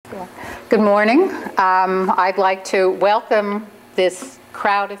Good morning. I'd like to welcome this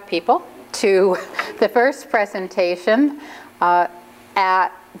crowd of people to the first presentation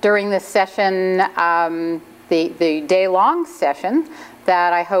during this session, the day-long session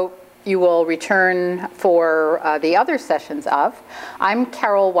that I hope you will return for the other sessions of. I'm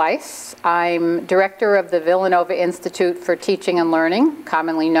Carol Weiss. I'm director of the Villanova Institute for Teaching and Learning,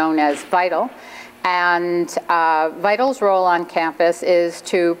 commonly known as VITAL. And VITAL's role on campus is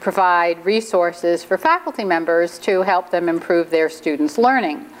to provide resources for faculty members to help them improve their students'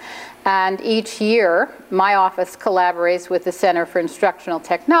 learning. And each year, my office collaborates with the Center for Instructional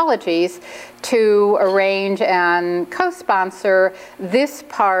Technologies to arrange and co-sponsor this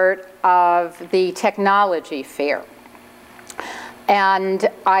part of the technology fair. And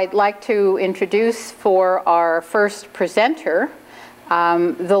I'd like to introduce for our first presenter,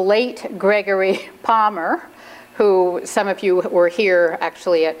 the late Gregory Palmer, who some of you were here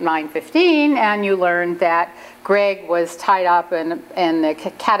actually at 9:15, and you learned that Greg was tied up in the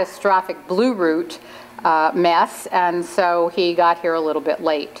catastrophic Blue Route mess, and so he got here a little bit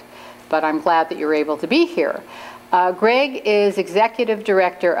late. But I'm glad that you're able to be here. Greg is executive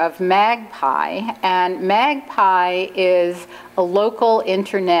director of Magpie, and Magpie is a local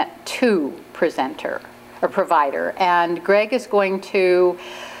Internet2 provider. And Greg is going to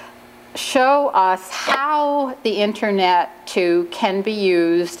show us how the Internet2 can be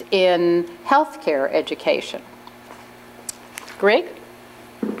used in healthcare education. Greg?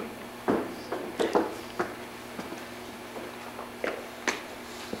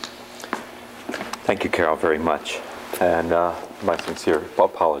 Thank you, Carol, very much. And my sincere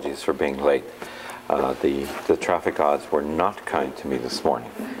apologies for being late. The traffic odds were not kind to me this morning.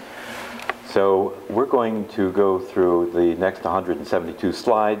 So we're going to go through the next 172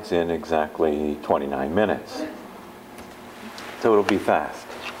 slides in exactly 29 minutes. So it'll be fast.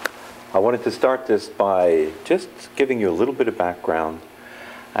 I wanted to start this by just giving you a little bit of background.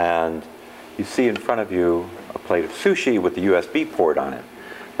 And you see in front of you a plate of sushi with the USB port on it.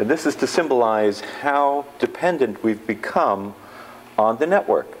 And this is to symbolize how dependent we've become on the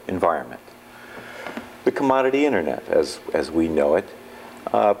network environment. The commodity internet, as we know it,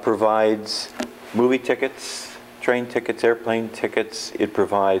 provides movie tickets, train tickets, airplane tickets. It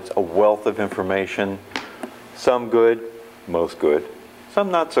provides a wealth of information, some good, most good,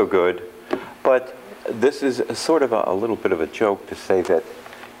 some not so good. But this is sort of a little bit of a joke to say that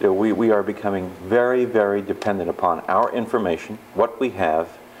we are becoming very, very dependent upon our information, what we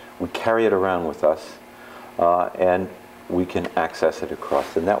have. We carry it around with us, and we can access it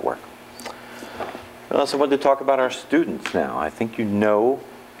across the network. I also wanted to talk about our students now. I think you know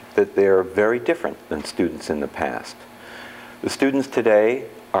that they're very different than students in the past. The students today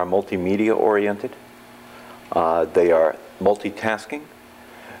are multimedia oriented. They are multitasking.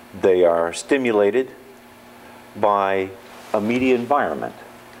 They are stimulated by a media environment.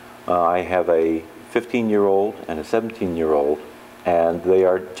 I have a 15-year-old and a 17-year-old, and they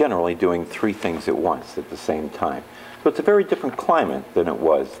are generally doing three things at once at the same time. So it's a very different climate than it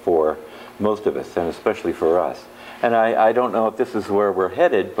was for most of us, and especially for us. And I don't know if this is where we're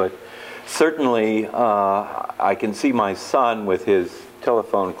headed, but certainly I can see my son with his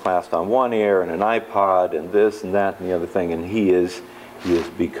telephone clasped on one ear and an iPod and this and that and the other thing, and he is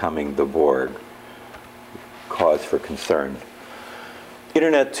becoming the Borg. Cause for concern.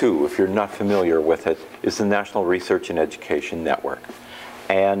 Internet2, if you're not familiar with it, is the National Research and Education Network.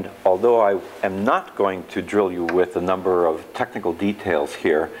 And although I am not going to drill you with a number of technical details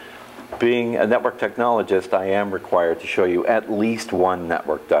here, being a network technologist, I am required to show you at least one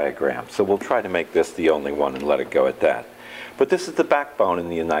network diagram. So we'll try to make this the only one and let it go at that. But this is the backbone in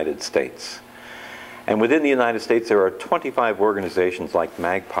the United States. And within the United States, there are 25 organizations like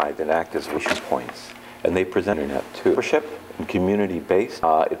Magpie that act as vision points. And they present Internet2. Membership and community-based.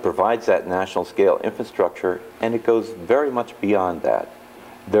 It provides that national scale infrastructure, and it goes very much beyond that.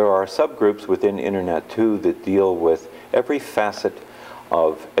 There are subgroups within Internet2 that deal with every facet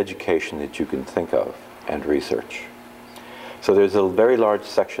of education that you can think of and research. So there's a very large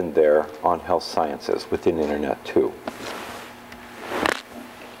section there on health sciences within Internet2.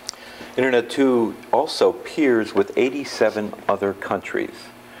 Internet2 also peers with 87 other countries.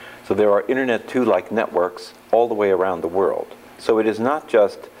 So there are Internet2-like networks all the way around the world. So it is not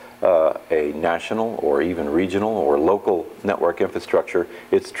just a national or even regional or local network infrastructure.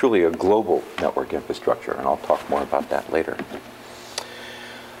 It's truly a global network infrastructure, and I'll talk more about that later.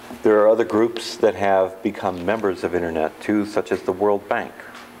 There are other groups that have become members of Internet2, such as the World Bank.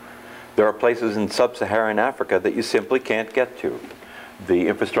 There are places in sub-Saharan Africa that you simply can't get to. The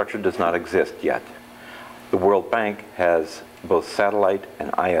infrastructure does not exist yet. The World Bank has both satellite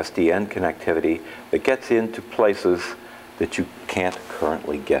and ISDN connectivity that gets into places that you can't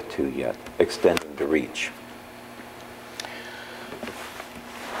currently get to yet, extending the reach.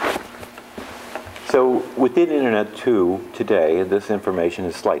 So within Internet2 today, and this information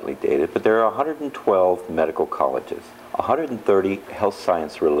is slightly dated, but there are 112 medical colleges, 130 health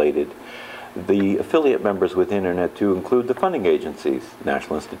science related. The affiliate members within Internet2 include the funding agencies,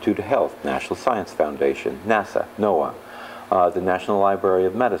 National Institute of Health, National Science Foundation, NASA, NOAA, the National Library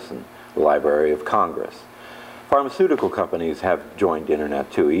of Medicine, the Library of Congress. Pharmaceutical companies have joined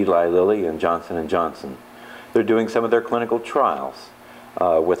Internet2, Eli Lilly and Johnson & Johnson. They're doing some of their clinical trials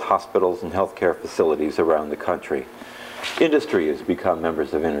with hospitals and healthcare facilities around the country. Industry has become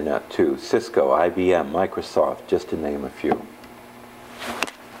members of Internet2, Cisco, IBM, Microsoft, just to name a few.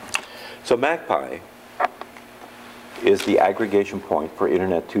 So MAGPIE is the aggregation point for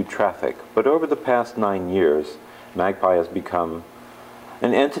Internet2 traffic, but over the past 9 years, MAGPIE has become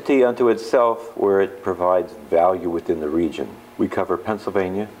an entity unto itself where it provides value within the region. We cover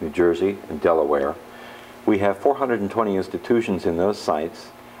Pennsylvania, New Jersey, and Delaware. We have 420 institutions in those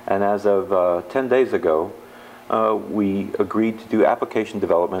sites, and as of 10 days ago, we agreed to do application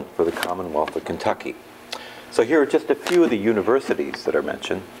development for the Commonwealth of Kentucky. So here are just a few of the universities that are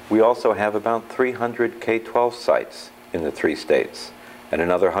mentioned. We also have about 300 K-12 sites in the 3 states, and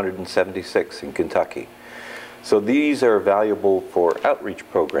another 176 in Kentucky. So these are valuable for outreach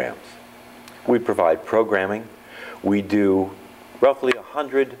programs. We provide programming. We do roughly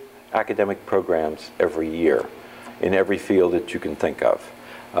 100 academic programs every year in every field that you can think of.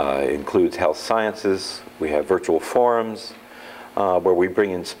 It includes health sciences. We have virtual forums where we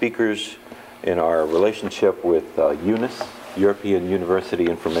bring in speakers in our relationship with UNIS, European University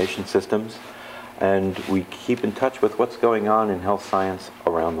Information Systems, and we keep in touch with what's going on in health science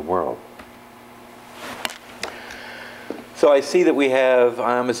around the world. So I see that we have,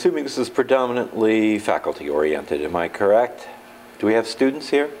 I'm assuming this is predominantly faculty oriented, am I correct? Do we have students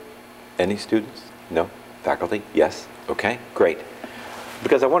here? Any students? No? Faculty? Yes? Okay, great.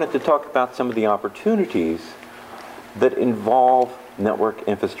 Because I wanted to talk about some of the opportunities that involve network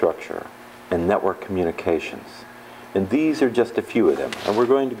infrastructure and network communications. And these are just a few of them, and we're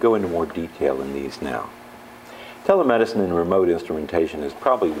going to go into more detail in these now. Telemedicine and remote instrumentation is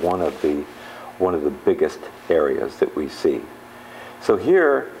probably one of the biggest areas that we see. So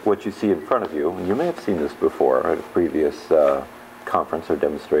here, what you see in front of you, and you may have seen this before at a previous conference or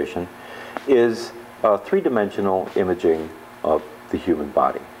demonstration, is three-dimensional imaging of the human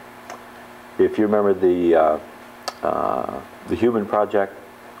body. If you remember the Human Project,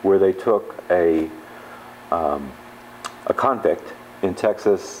 where they took a convict in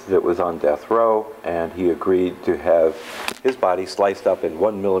Texas that was on death row, and he agreed to have his body sliced up in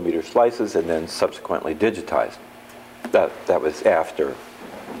 1 millimeter slices and then subsequently digitized. That was after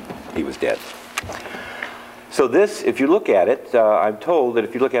he was dead. So this, if you look at it, I'm told that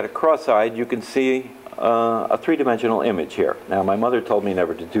if you look at it cross-eyed, you can see a three-dimensional image here. Now, my mother told me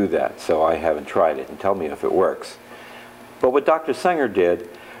never to do that, so I haven't tried it, and tell me if it works. But what Dr. Sanger did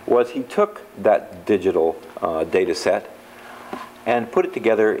was he took that digital data set and put it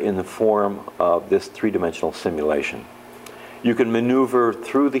together in the form of this three-dimensional simulation. You can maneuver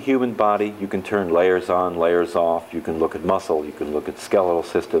through the human body, you can turn layers on, layers off, you can look at muscle, you can look at skeletal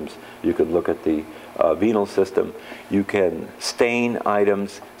systems, you can look at the venal system, you can stain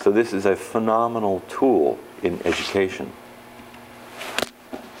items. So this is a phenomenal tool in education.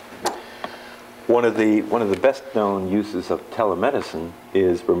 One of the best known uses of telemedicine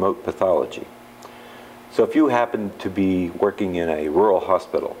is remote pathology. So if you happen to be working in a rural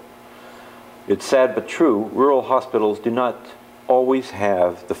hospital, it's sad but true, rural hospitals do not always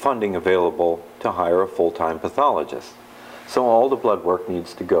have the funding available to hire a full-time pathologist. So all the blood work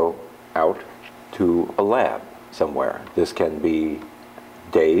needs to go out to a lab somewhere. This can be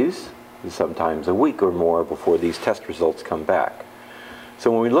days, sometimes a week or more before these test results come back.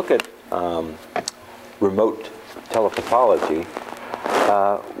 So when we look at remote telepathology,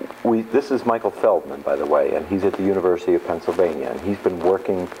 this is Michael Feldman, by the way, and he's at the University of Pennsylvania, and he's been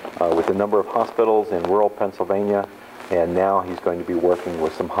working with a number of hospitals in rural Pennsylvania, and now he's going to be working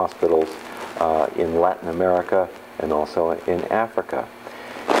with some hospitals in Latin America and also in Africa.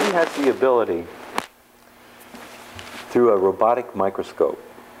 He has the ability, through a robotic microscope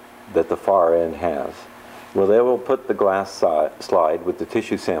that the far end has, where they will put the glass slide with the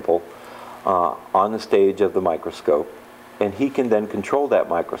tissue sample on the stage of the microscope, and he can then control that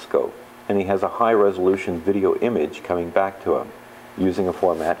microscope, and he has a high-resolution video image coming back to him using a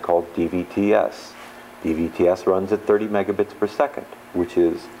format called DVTS. DVTS runs at 30 megabits per second, which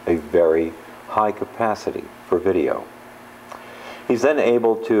is a very high capacity for video. He's then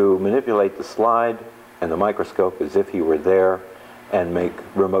able to manipulate the slide and the microscope as if he were there and make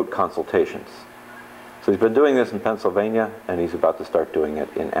remote consultations. So he's been doing this in Pennsylvania, and he's about to start doing it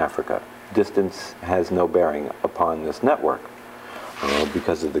in Africa. Distance has no bearing upon this network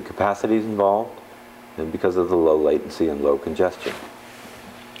because of the capacities involved and because of the low latency and low congestion.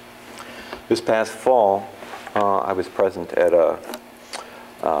 This past fall, I was present at a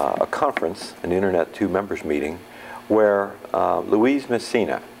conference, an Internet2 members meeting, where Luiz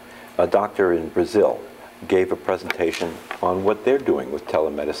Messina, a doctor in Brazil, gave a presentation on what they're doing with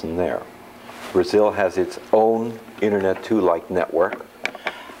telemedicine there. Brazil has its own Internet2-like network,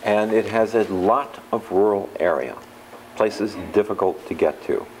 and it has a lot of rural area, places difficult to get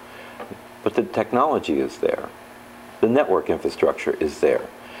to. But the technology is there. The network infrastructure is there.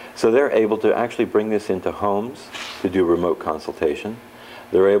 So they're able to actually bring this into homes to do remote consultation.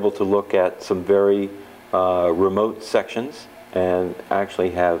 They're able to look at some very remote sections and actually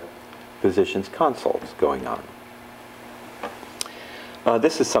have physicians' consults going on.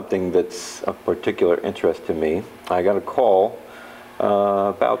 This is something that's of particular interest to me. I got a call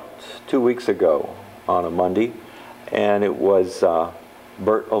about 2 weeks ago on a Monday, and it was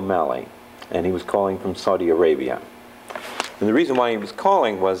Bert O'Malley, and he was calling from Saudi Arabia. And the reason why he was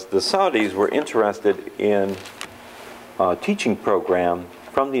calling was the Saudis were interested in a teaching program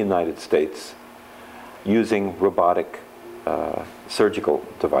from the United States using robotic surgical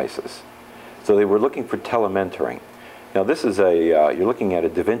devices. So they were looking for telementoring. Now this is you're looking at a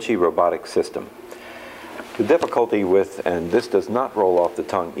Da Vinci robotic system. The difficulty with, and this does not roll off the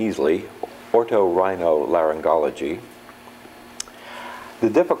tongue easily, otorhinolaryngology. The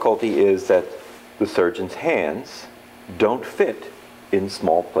difficulty is that the surgeon's hands don't fit in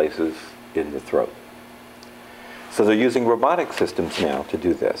small places in the throat. So they're using robotic systems now to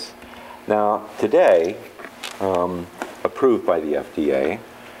do this. Now today, approved by the FDA,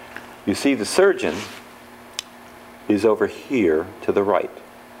 you see the surgeon is over here to the right.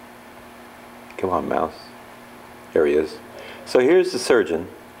 Come on, mouse. There he is. So here's the surgeon,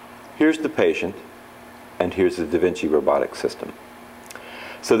 here's the patient, and here's the Da Vinci robotic system.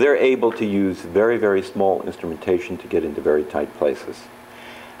 So they're able to use very, very small instrumentation to get into very tight places.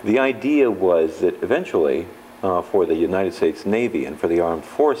 The idea was that eventually, for the United States Navy and for the armed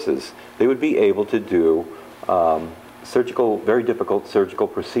forces, they would be able to do very difficult surgical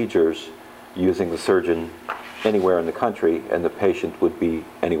procedures using the surgeon anywhere in the country, and the patient would be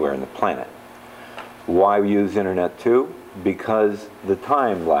anywhere in the planet. Why use Internet2? Because the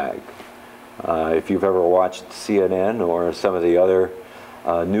time lag. If you've ever watched CNN or some of the other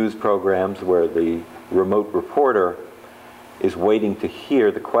news programs where the remote reporter is waiting to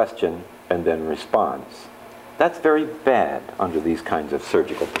hear the question and then responds, that's very bad under these kinds of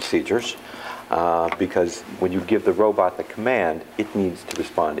surgical procedures because when you give the robot the command, it needs to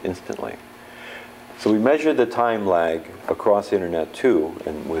respond instantly. So we measured the time lag across Internet2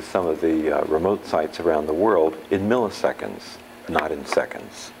 and with some of the remote sites around the world in milliseconds, not in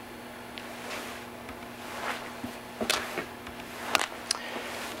seconds.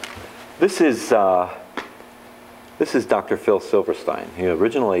 This is Dr. Phil Silverstein.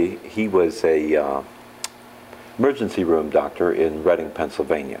 Originally, he was a emergency room doctor in Reading,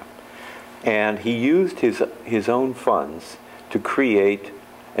 Pennsylvania. And he used his own funds to create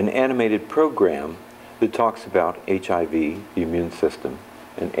an animated program that talks about HIV, the immune system,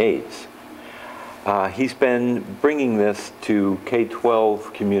 and AIDS. He's been bringing this to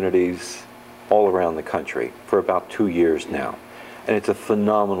K-12 communities all around the country for about 2 years now. And it's a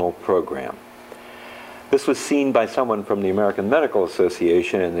phenomenal program. This was seen by someone from the American Medical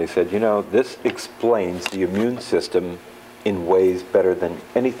Association, and they said, this explains the immune system in ways better than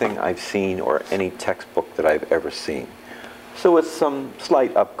anything I've seen or any textbook that I've ever seen. So with some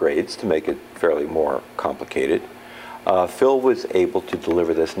slight upgrades to make it fairly more complicated, Phil was able to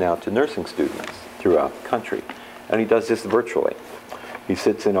deliver this now to nursing students throughout the country. And he does this virtually. He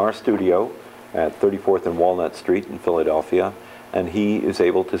sits in our studio at 34th and Walnut Street in Philadelphia, and he is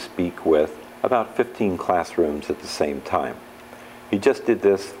able to speak with about 15 classrooms at the same time. He just did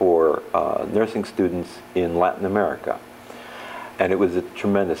this for nursing students in Latin America, and it was a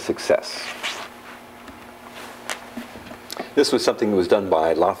tremendous success. This was something that was done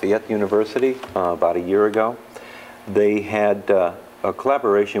by Lafayette University about a year ago. They had a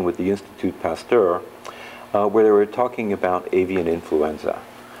collaboration with the Institut Pasteur where they were talking about avian influenza.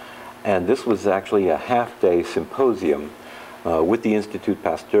 And this was actually a half-day symposium with the Institut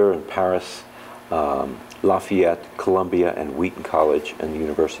Pasteur in Paris, Lafayette, Columbia, and Wheaton College and the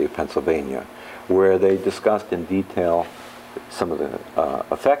University of Pennsylvania, where they discussed in detail some of the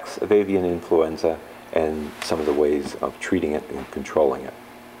effects of avian influenza and some of the ways of treating it and controlling it.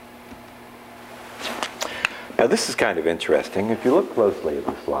 Now this is kind of interesting. If you look closely at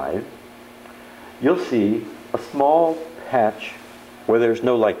the slide, you'll see a small patch where there's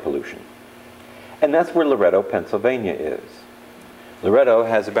no light pollution. And that's where Loretto, Pennsylvania is. Loretto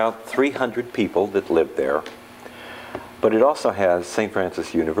has about 300 people that live there, but it also has St.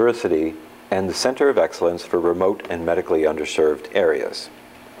 Francis University and the Center of Excellence for Remote and Medically Underserved Areas.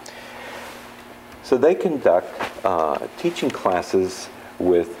 So they conduct teaching classes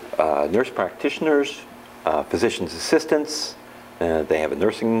with nurse practitioners, physician's assistants. They have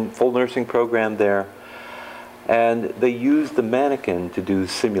a full nursing program there. And they use the mannequin to do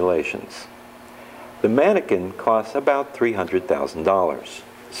simulations. The mannequin costs about $300,000.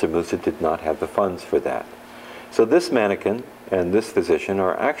 Samusa did not have the funds for that. So this mannequin and this physician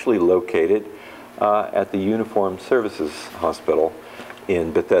are actually located at the Uniformed Services Hospital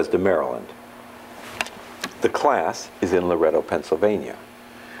in Bethesda, Maryland. The class is in Loretto, Pennsylvania.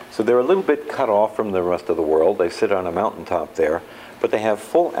 So they're a little bit cut off from the rest of the world. They sit on a mountaintop there, but they have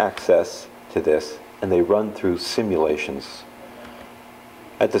full access to this, and they run through simulations.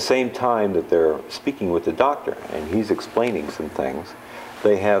 At the same time that they're speaking with the doctor, and he's explaining some things,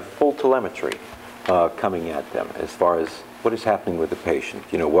 they have full telemetry coming at them as far as what is happening with the patient.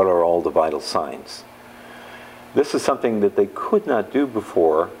 You know, what are all the vital signs? This is something that they could not do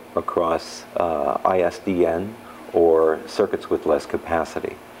before across ISDN or circuits with less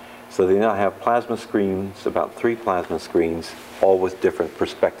capacity. So they now have plasma screens, about 3 plasma screens, all with different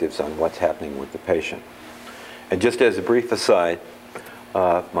perspectives on what's happening with the patient. And just as a brief aside,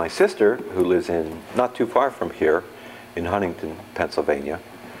 my sister, who lives not too far from here, in Huntington, Pennsylvania,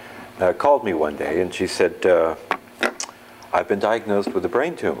 called me one day and she said, I've been diagnosed with a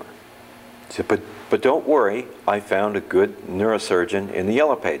brain tumor. She said, but don't worry, I found a good neurosurgeon in the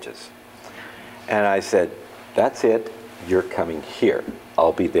Yellow Pages. And I said, that's it, you're coming here.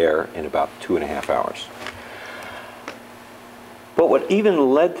 I'll be there in about 2.5 hours. But what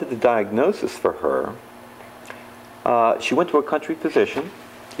even led to the diagnosis for her, she went to a country physician,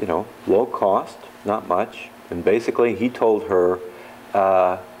 you know, low cost, not much, and basically he told her,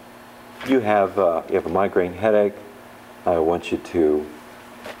 you have a migraine headache, I want you to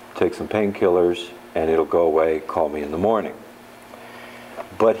take some painkillers and it'll go away, call me in the morning.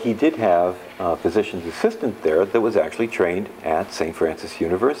 But he did have a physician's assistant there that was actually trained at St. Francis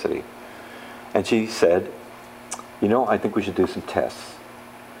University. And she said, you know, I think we should do some tests.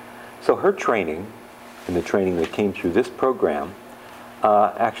 So her training, and the training that came through this program,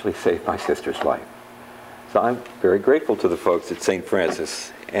 actually saved my sister's life. So I'm very grateful to the folks at St.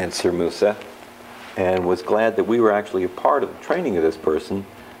 Francis and Sir Musa, and was glad that we were actually a part of the training of this person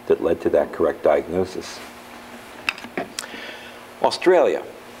that led to that correct diagnosis. Australia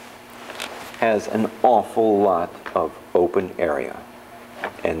has an awful lot of open area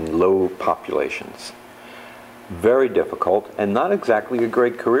and low populations. Very difficult and not exactly a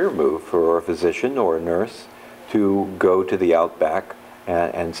great career move for a physician or a nurse to go to the outback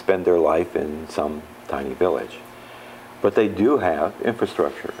and spend their life in some tiny village. But they do have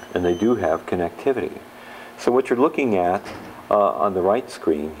infrastructure and they do have connectivity. So what you're looking at on the right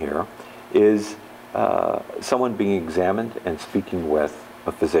screen here is someone being examined and speaking with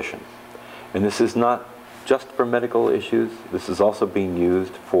a physician. And this is not just for medical issues, this is also being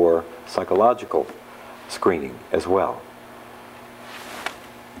used for psychological screening as well.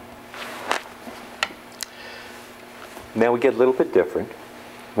 Now we get a little bit different.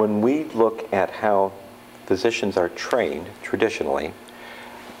 When we look at how physicians are trained traditionally,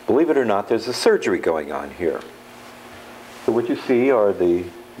 believe it or not, there's a surgery going on here. So what you see are the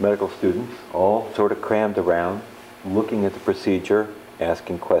medical students all sort of crammed around, looking at the procedure,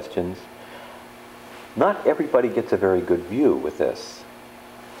 asking questions. Not everybody gets a very good view with this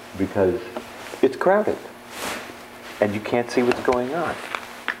because it's crowded and you can't see what's going on.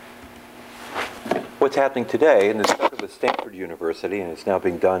 What's happening today, and it's started with Stanford University and it's now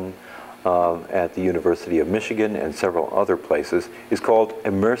being done at the University of Michigan and several other places, is called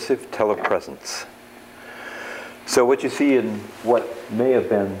immersive telepresence. So what you see in what may have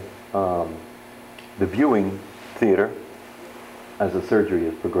been the viewing theater as the surgery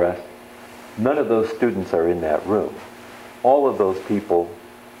has progressed, none of those students are in that room. All of those people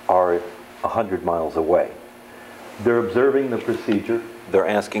are 100 miles away. They're observing the procedure, they're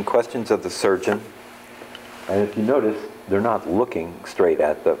asking questions of the surgeon, and if you notice, they're not looking straight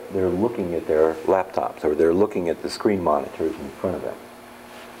at they're looking at their laptops or they're looking at the screen monitors in front of them.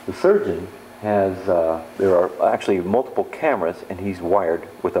 The surgeon has, there are actually multiple cameras and he's wired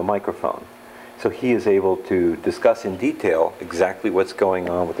with a microphone. So he is able to discuss in detail exactly what's going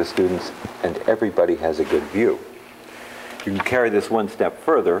on with the students, and everybody has a good view. You can carry this one step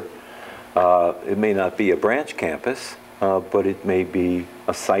further. It may not be a branch campus, but it may be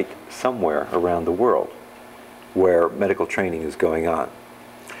a site somewhere around the world where medical training is going on.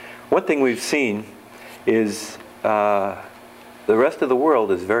 One thing we've seen is the rest of the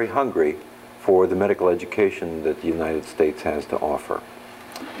world is very hungry for the medical education that the United States has to offer.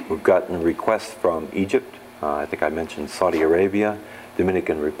 We've gotten requests from Egypt, I think I mentioned Saudi Arabia,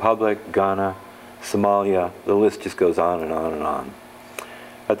 Dominican Republic, Ghana, Somalia, the list just goes on and on and on.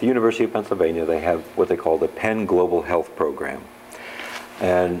 At the University of Pennsylvania, they have what they call the Penn Global Health Program.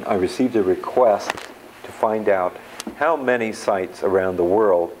 And I received a request to find out how many sites around the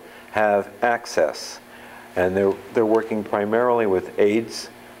world have access. And they're working primarily with AIDS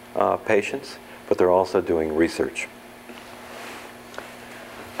patients, but they're also doing research.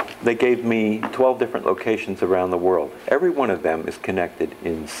 They gave me 12 different locations around the world. Every one of them is connected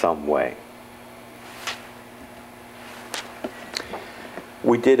in some way.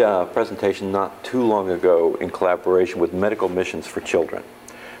 We did a presentation not too long ago in collaboration with Medical Missions for Children.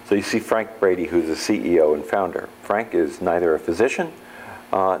 So you see Frank Brady, who's the CEO and founder. Frank is neither a physician,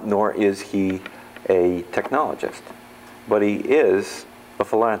 nor is he a technologist, but he is a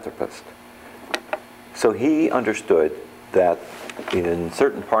philanthropist. So he understood that in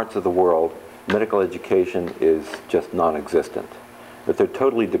certain parts of the world, medical education is just non-existent, that they're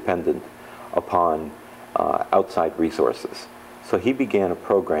totally dependent upon outside resources. So he began a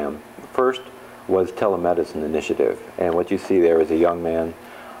program. First was telemedicine initiative, and what you see there is a young man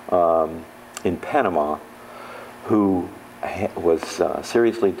in Panama who was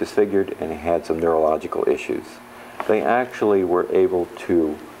seriously disfigured and had some neurological issues. They actually were able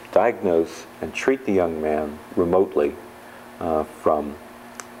to diagnose and treat the young man remotely from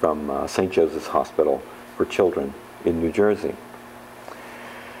St. Joseph's Hospital for Children in New Jersey.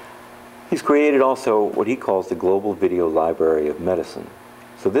 He's created also what he calls the Global Video Library of Medicine.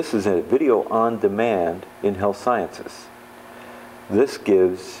 So this is a video on demand in health sciences. This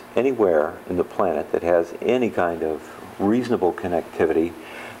gives anywhere in the planet that has any kind of reasonable connectivity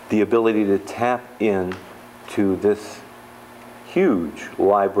the ability to tap in to this huge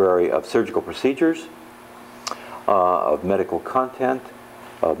library of surgical procedures, of medical content,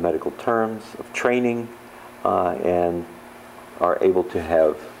 of medical terms, of training, and are able to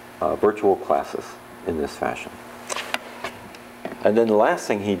have virtual classes in this fashion. And then the last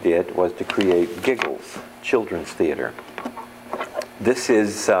thing he did was to create Giggles, Children's Theater. This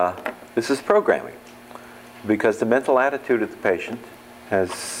is programming, because the mental attitude of the patient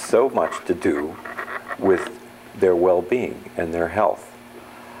has so much to do with their well-being and their health.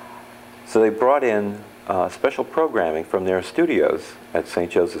 So they brought in special programming from their studios at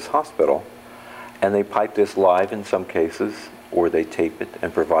St. Joseph's Hospital, and they pipe this live in some cases, or they tape it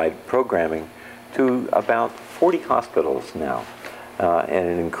and provide programming to about 40 hospitals now, and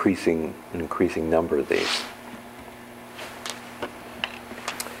an increasing number of these.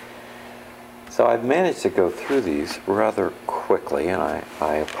 So I've managed to go through these rather quickly, and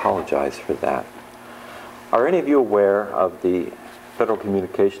I apologize for that. Are any of you aware of the Federal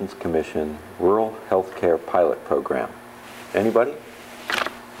Communications Commission Rural Healthcare Pilot Program? Anybody?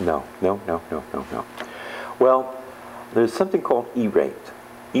 No. Well, there's something called E-rate.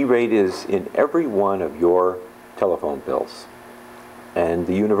 E-rate is in every one of your telephone bills and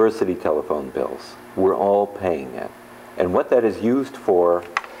the university telephone bills. We're all paying it. And what that is used for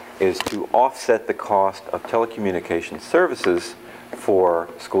is to offset the cost of telecommunications services for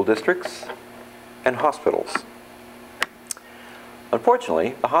school districts and hospitals.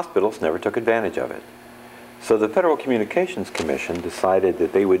 Unfortunately, the hospitals never took advantage of it. So the Federal Communications Commission decided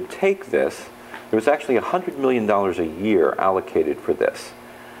that they would take this. There was actually $100 million a year allocated for this.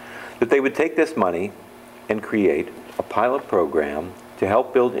 That they would take this money and create a pilot program to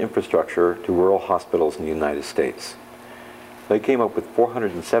help build infrastructure to rural hospitals in the United States. They came up with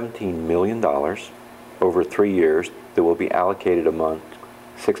 $417 million over 3 years that will be allocated among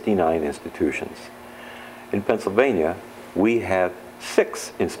 69 institutions. In Pennsylvania, we have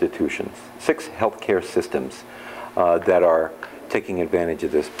 6 institutions, 6 healthcare systems that are taking advantage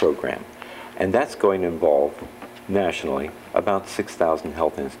of this program. And that's going to involve, nationally, about 6,000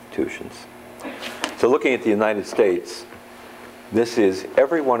 health institutions. So looking at the United States, this is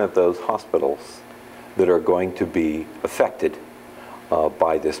every one of those hospitals that are going to be affected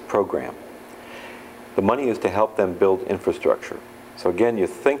by this program. The money is to help them build infrastructure. So again, you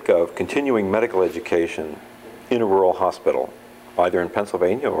think of continuing medical education in a rural hospital, either in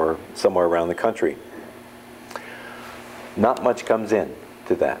Pennsylvania or somewhere around the country. Not much comes in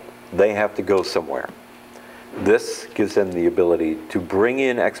to that. they have to go somewhere. This gives them the ability to bring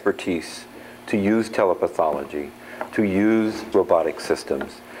in expertise, to use telepathology, to use robotic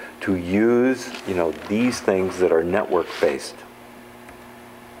systems, to use, these things that are network-based.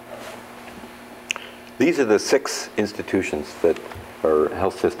 These are the 6 institutions that are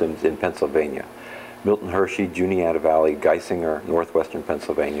health systems in Pennsylvania. Milton Hershey, Juniata Valley, Geisinger, Northwestern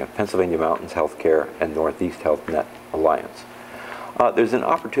Pennsylvania, Pennsylvania Mountains Healthcare, and Northeast Health Net Alliance. There's an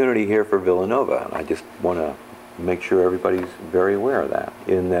opportunity here for Villanova, and I just want to make sure everybody's very aware of that,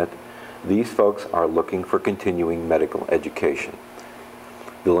 in that these folks are looking for continuing medical education.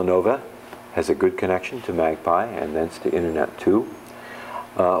 Villanova has a good connection to Magpie and thence to Internet2.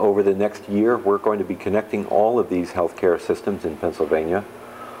 Over the next year, we're going to be connecting all of these healthcare systems in Pennsylvania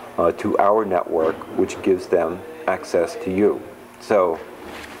to our network, which gives them access to you. So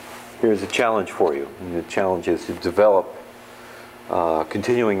here's a challenge for you. And the challenge is to develop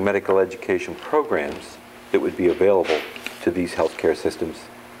continuing medical education programs that would be available to these healthcare systems,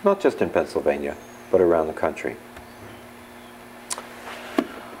 not just in Pennsylvania, but around the country.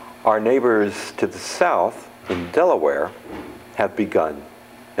 Our neighbors to the south in Delaware have begun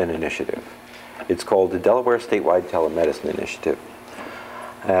an initiative. It's called the Delaware Statewide Telemedicine Initiative.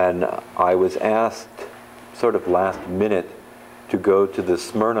 And I was asked sort of last minute to go to the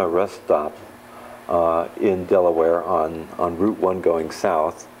Smyrna rest stop in Delaware on Route 1 going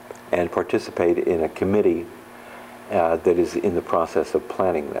south and participate in a committee that is in the process of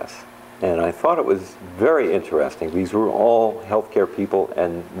planning this. And I thought it was very interesting. These were all healthcare people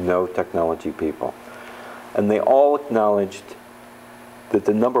and no technology people. And they all acknowledged that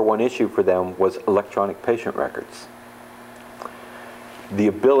the #1 issue for them was electronic patient records. The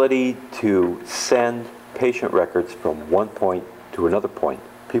ability to send patient records from one point to another point.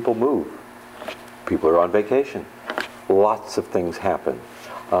 People move. People are on vacation. Lots of things happen.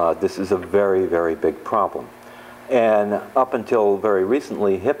 This is a very, very big problem. And up until very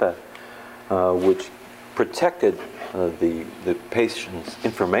recently, HIPAA, which protected the patient's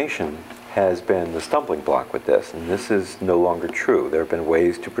information, has been the stumbling block with this. And this is no longer true. There have been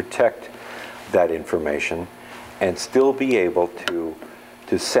ways to protect that information and still be able to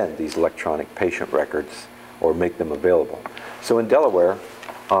send these electronic patient records or make them available. So in Delaware,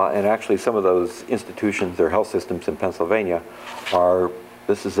 and actually some of those institutions or health systems in Pennsylvania,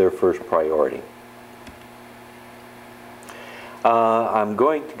 this is their first priority. I'm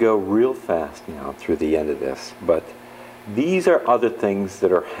going to go real fast now through the end of this, but these are other things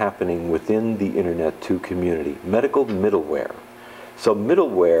that are happening within the Internet2 community. Medical middleware. So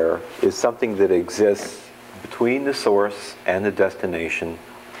middleware is something that exists between the source and the destination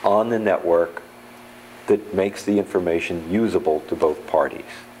on the network that makes the information usable to both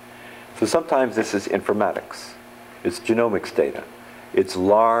parties. So sometimes this is informatics. It's genomics data. It's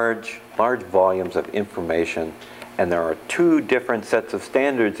large volumes of information, and there are 2 different sets of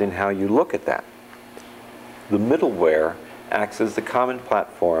standards in how you look at that. The middleware acts as the common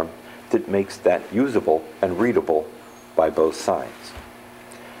platform that makes that usable and readable by both sides.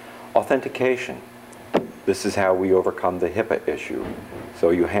 Authentication. This is how we overcome the HIPAA issue.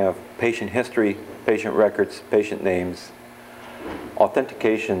 So you have patient history, patient records, patient names.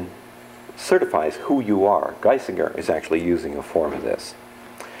 Authentication certifies who you are. Geisinger is actually using a form of this.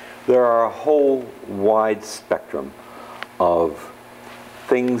 There are a whole wide spectrum of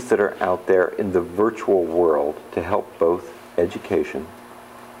things that are out there in the virtual world to help both education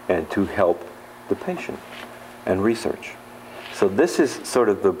and to help the patient and research. So this is sort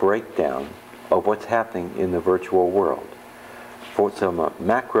of the breakdown of what's happening in the virtual world, from a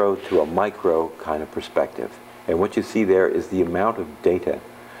macro to a micro kind of perspective. And what you see there is the amount of data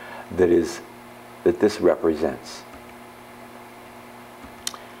that this represents.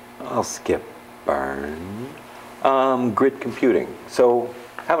 I'll skip burn. Grid computing. So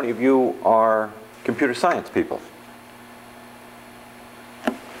how many of you are computer science people?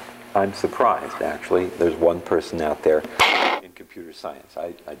 I'm surprised, actually. There's one person out there in computer science.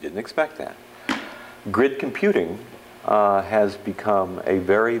 I didn't expect that. Grid computing has become a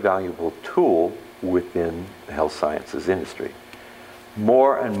very valuable tool within the health sciences industry.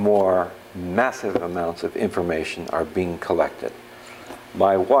 More and more massive amounts of information are being collected.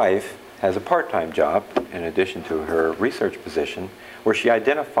 My wife has a part-time job, in addition to her research position, where she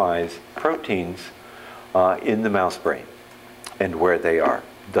identifies proteins in the mouse brain and where they are.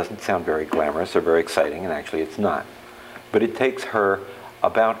 Doesn't sound very glamorous or very exciting, and actually it's not. But it takes her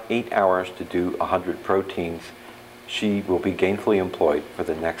about 8 hours to do 100 proteins. She will be gainfully employed for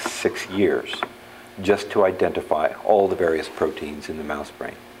the next 6 years just to identify all the various proteins in the mouse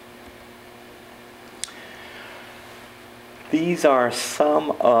brain. These are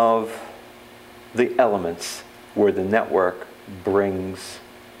some of the elements where the network brings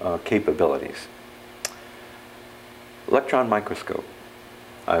capabilities. Electron microscope.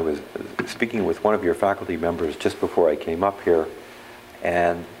 I was speaking with one of your faculty members just before I came up here,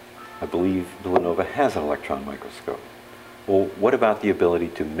 and I believe Villanova has an electron microscope. Well, what about the ability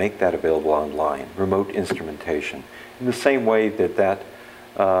to make that available online, remote instrumentation, in the same way that that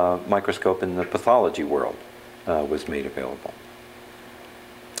microscope in the pathology world was made available?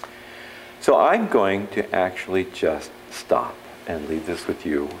 So I'm going to actually just stop and leave this with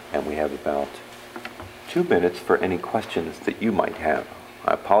you, and we have about 2 minutes for any questions that you might have.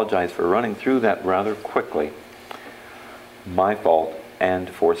 I apologize for running through that rather quickly. My fault, and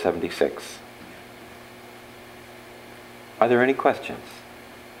 476. Are there any questions?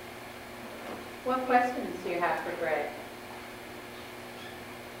 What questions do you have for Greg?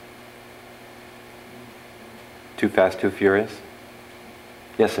 Too fast, too furious?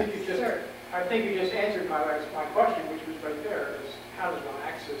 Yes, sir. I think you just answered my question, which was right there, is how does one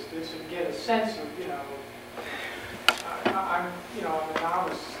access this and get a sense of, I'm a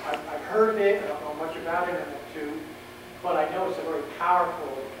novice. I've heard of it. I don't know much about Internet2, but I know it's a very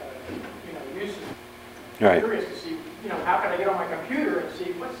powerful, use. Right. I'm curious to see, how can I get on my computer and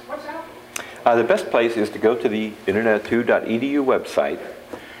see what's out there? The best place is to go to the internet2.edu website,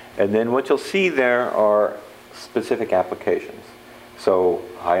 and then what you'll see there are specific applications. So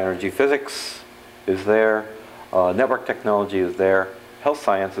high energy physics is there, network technology is there, health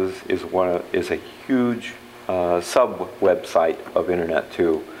sciences is a huge sub-website of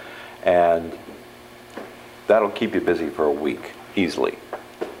Internet2, and that'll keep you busy for a week, easily.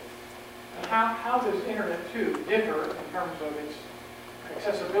 And how does Internet2 differ in terms of its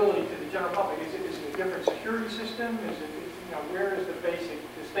accessibility to the general public? Is it a different security system? Is it, where is the basic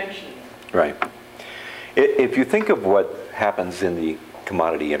distinction? Right. If you think of what happens in the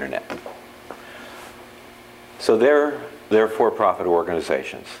commodity internet, so they're for-profit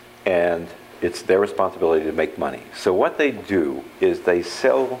organizations, and it's their responsibility to make money. So what they do is they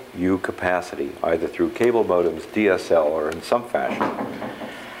sell you capacity, either through cable modems, DSL, or in some fashion,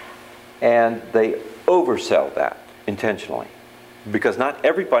 and they oversell that intentionally, because not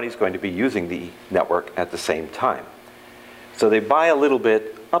everybody's going to be using the network at the same time. So they buy a little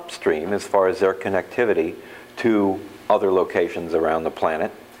bit upstream as far as their connectivity to other locations around the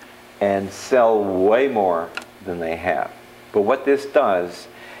planet and sell way more than they have. But what this does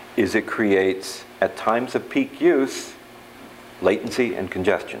is it creates, at times of peak use, latency and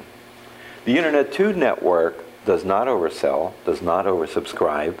congestion. The Internet2 network does not oversell, does not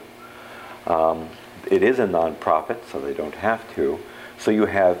oversubscribe. It is a nonprofit, so they don't have to. So you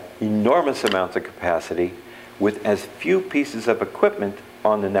have enormous amounts of capacity with as few pieces of equipment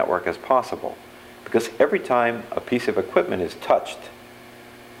on the network as possible. Because every time a piece of equipment is touched,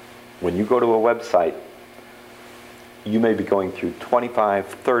 when you go to a website, you may be going through 25,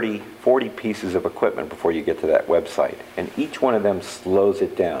 30, 40 pieces of equipment before you get to that website. And each one of them slows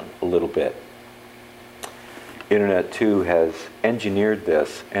it down a little bit. Internet2 has engineered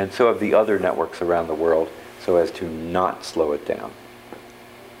this, and so have the other networks around the world, so as to not slow it down.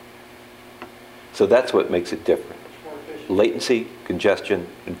 So that's what makes it different. Latency, congestion,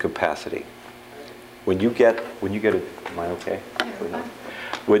 and capacity. When you get it, am I okay?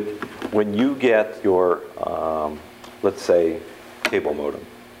 When you get your, let's say, cable modem,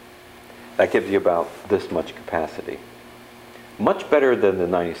 that gives you about this much capacity. Much better than the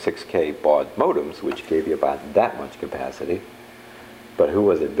 96K baud modems, which gave you about that much capacity. But who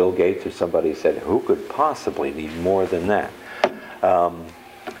was it? Bill Gates or somebody said, who could possibly need more than that?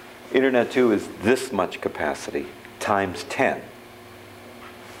 Internet2 is this much capacity times 10.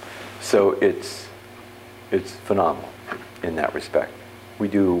 So it's phenomenal in that respect. We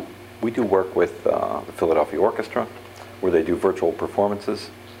do work with the Philadelphia Orchestra, where they do virtual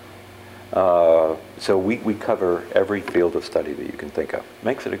performances. So we cover every field of study that you can think of.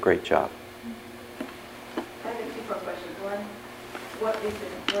 Makes it a great job. I have a two-part question. One, what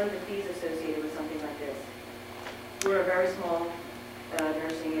are the fees associated with something like this? We're a very small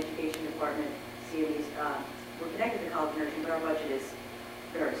nursing education department, CMEs. We're connected to college nursing, but our budget is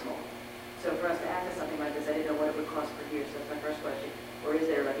very small. So for us to access something like this, I didn't know what it would cost per year, so that's my first question. Or is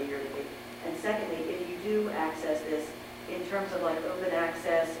there like a yearly fee? And secondly, if you do access this, in terms of like open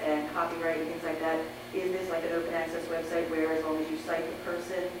access and copyright and things like that, is this like an open access website where as long as you cite the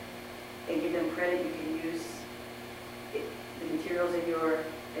person and give them credit, you can use the materials in your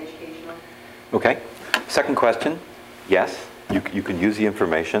educational? Okay. Second question, yes, you can use the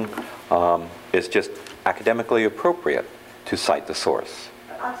information. It's just academically appropriate to cite the source.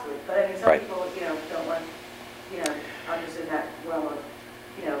 Absolutely, but I mean, some Right. people, don't want I'm just in that realm of,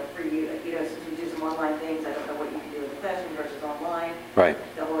 for you, since we do some online things, I don't know what you can do in the classroom versus online. Right.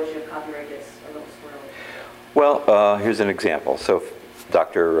 The whole issue of copyright gets a little swirly. Well, here's an example. So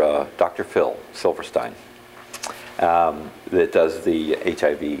Dr. Phil Silverstein, that does the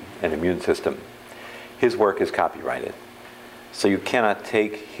HIV and immune system, his work is copyrighted. So you cannot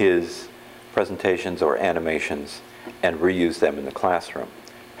take his presentations or animations and reuse them in the classroom.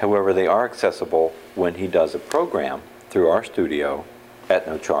 However, they are accessible when he does a program through our studio at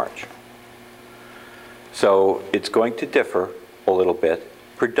no charge. So it's going to differ a little bit.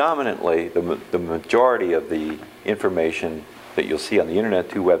 Predominantly, the majority of the information that you'll see on the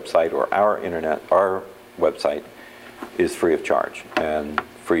Internet2 website or our website is free of charge and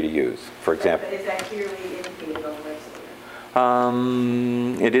free to use. For example, Is that clearly indicated on the website?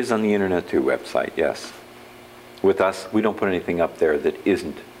 it is on the Internet2 website, yes. With us, we don't put anything up there that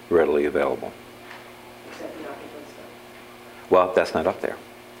isn't readily available. Except the Dr. Phil stuff. Well, that's not up there.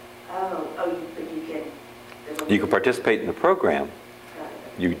 But you can... You can participate in the program, Got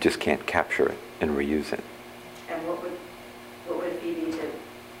it. you just can't capture it and reuse it. And what would a fee be to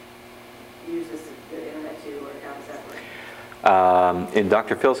use the Internet2, or how does that work? In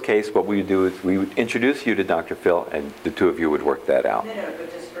Dr. Phil's case, what we would do is we would introduce you to Dr. Phil, and the two of you would work that out. No,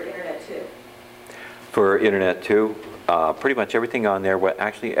 but just for Internet2. For Internet2, pretty much everything on their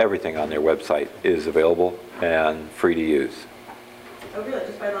actually everything on their website is available and free to use. Oh, really?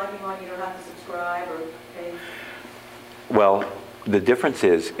 Just by logging on, you don't have to subscribe or pay? Well, the difference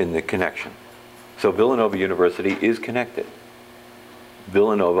is in the connection. So Villanova University is connected.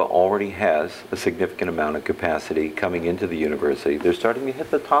 Villanova already has a significant amount of capacity coming into the university. They're starting to hit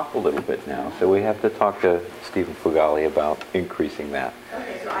the top a little bit now, so we have to talk to Stephen Fugali about increasing that.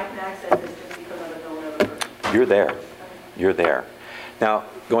 Okay, so I can access this just because I'm a Villanova person? You're there. Okay. You're there. Now,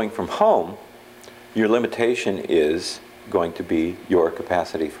 going from home, your limitation is going to be your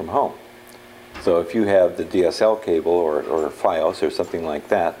capacity from home. So if you have the DSL cable or Fios or something like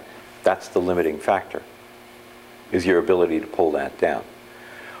that, that's the limiting factor, is your ability to pull that down.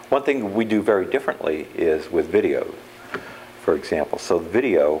 One thing we do very differently is with video, for example. So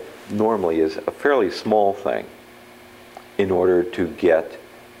video normally is a fairly small thing in order to get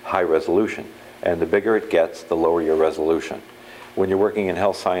high resolution. And the bigger it gets, the lower your resolution. When you're working in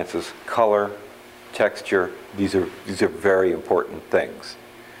health sciences, color, texture, these are very important things.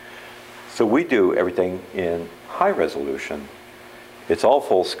 So we do everything in high resolution. It's all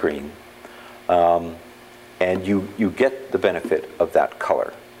full screen. And you get the benefit of that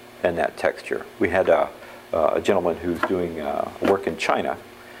color and that texture. We had a gentleman who's doing work in China.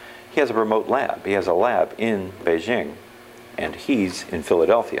 He has a remote lab. He has a lab in Beijing, and he's in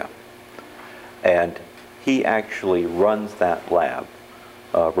Philadelphia. And he actually runs that lab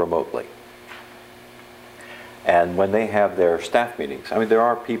remotely. And when they have their staff meetings, I mean, there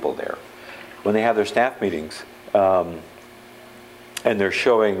are people there. When they have their staff meetings, and they're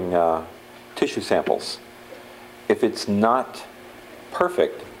showing tissue samples, if it's not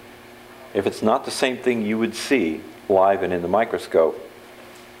perfect, if it's not the same thing you would see live and in the microscope,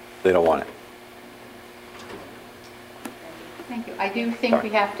 they don't want it. Thank you. I do think we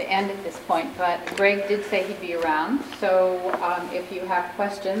have to end at this point, but Greg did say he'd be around, so if you have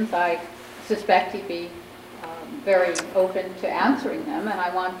questions, I suspect he'd be very open to answering them, and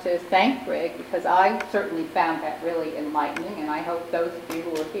I want to thank Greg because I certainly found that really enlightening, and I hope those of you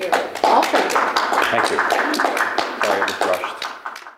who are here also did. Thank you. Sorry, I was rushed.